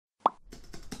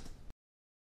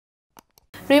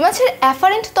রুই মাছের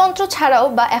অ্যাফারেন্ট তন্ত্র ছাড়াও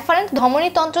বা অ্যাফারেন্ট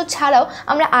ধমনীতন্ত্র ছাড়াও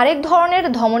আমরা আরেক ধরনের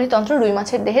ধমনীতন্ত্র রুই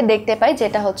মাছের দেহে দেখতে পাই,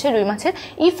 যেটা হচ্ছে রুই মাছের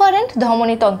ইফারেন্ট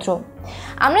ধমনীতন্ত্র।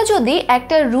 আমরা যদি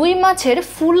একটা রুই মাছের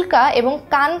ফুলকা এবং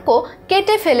কানকো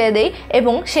কেটে ফেলে দেই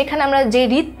এবং সেখানে আমরা যে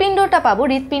হৃৎপিণ্ডটা পাবো,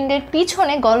 হৃৎপিণ্ডের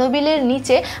পিছনে গলবিলের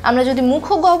নিচে আমরা যদি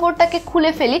মুখগহ্বরটাকে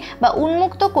খুলে ফেলি বা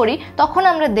উন্মুক্ত করি, তখন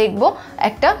আমরা দেখব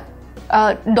একটা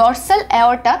ডরসাল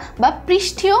অ্যাওর্টা বা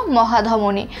পৃষ্ঠীয়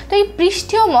মহাধমনী। তো এই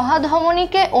পৃষ্ঠীয়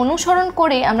মহাধমনীকে অনুসরণ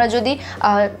করে আমরা যদি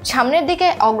সামনের দিকে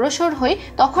অগ্রসর হই,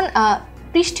 তখন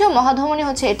পৃষ্ঠীয় মহাধমনী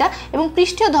হচ্ছে এটা, এবং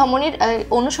পৃষ্ঠীয় ধমনীর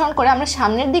অনুসরণ করে আমরা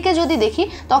সামনের দিকে যদি দেখি,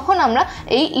 তখন আমরা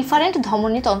এই ইফারেন্ট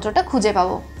ধমনীতন্ত্রটা খুঁজে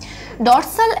পাবো।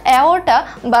 ডরসাল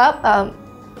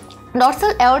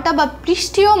অ্যাওর্টা বা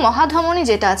পৃষ্ঠীয় মহাধমনী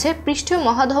যেটা আছে, পৃষ্ঠীয়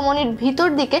মহাধমনীর ভিতর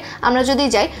দিকে আমরা যদি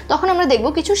যাই, তখন আমরা দেখব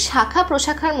কিছু শাখা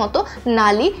প্রশাখার মতো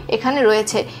নালী এখানে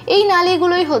রয়েছে। এই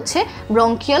নালীগুলোই হচ্ছে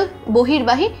ব্রঙ্কিয়াল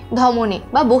বহির্বাহী ধমনী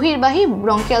বা বহির্বাহী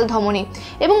ব্রঙ্কিয়াল ধমনী,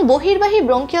 এবং বহির্বাহী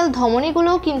ব্রঙ্কিয়াল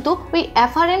ধমনীগুলোও কিন্তু ওই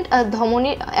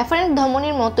অ্যাফারেন্ট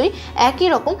ধমনীর মতোই একই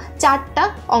রকম 4টা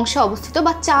অংশে অবস্থিত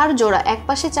বা 4 জোড়া, এক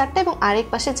পাশে 4টা এবং আরেক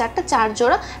পাশে 4টা, 4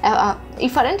 জোড়া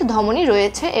ইফারেন্ট ধমনী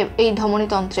রয়েছে এই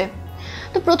ধমনীতন্ত্রে।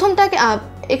 তো প্রথমটাকে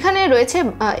এখানে রয়েছে,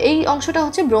 এই অংশটা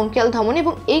হচ্ছে ব্রঙ্কিয়াল ধমনী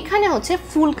এবং এইখানে হচ্ছে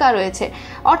ফুলকা রয়েছে,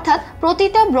 অর্থাৎ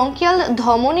প্রতিটা ব্রঙ্কিয়াল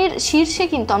ধমনীর শীর্ষে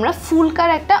কিন্তু আমরা ফুলকার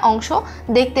একটা অংশ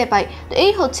দেখতে পাই। তো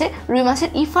এই হচ্ছে রুই মাছের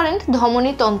ইফারেন্ট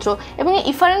ধমনীতন্ত্র, এবং এই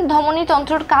ইফারেন্ট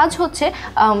ধমনীতন্ত্রের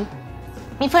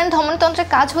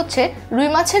কাজ হচ্ছে রুই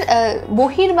মাছের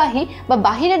বহির্বাহী বা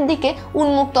বাহিরের দিকে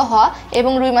উন্মুক্ত হওয়া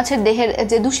এবং রুই মাছের দেহের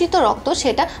যে দূষিত রক্ত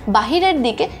সেটা বাহিরের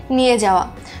দিকে নিয়ে যাওয়া।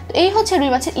 তো এই হচ্ছে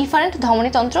রুই মাছের ইফারেন্ট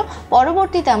ধমনীতন্ত্র।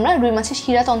 পরবর্তীতে আমরা রুই মাছের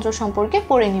শিরাতন্ত্র সম্পর্কে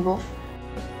পড়ে নিব।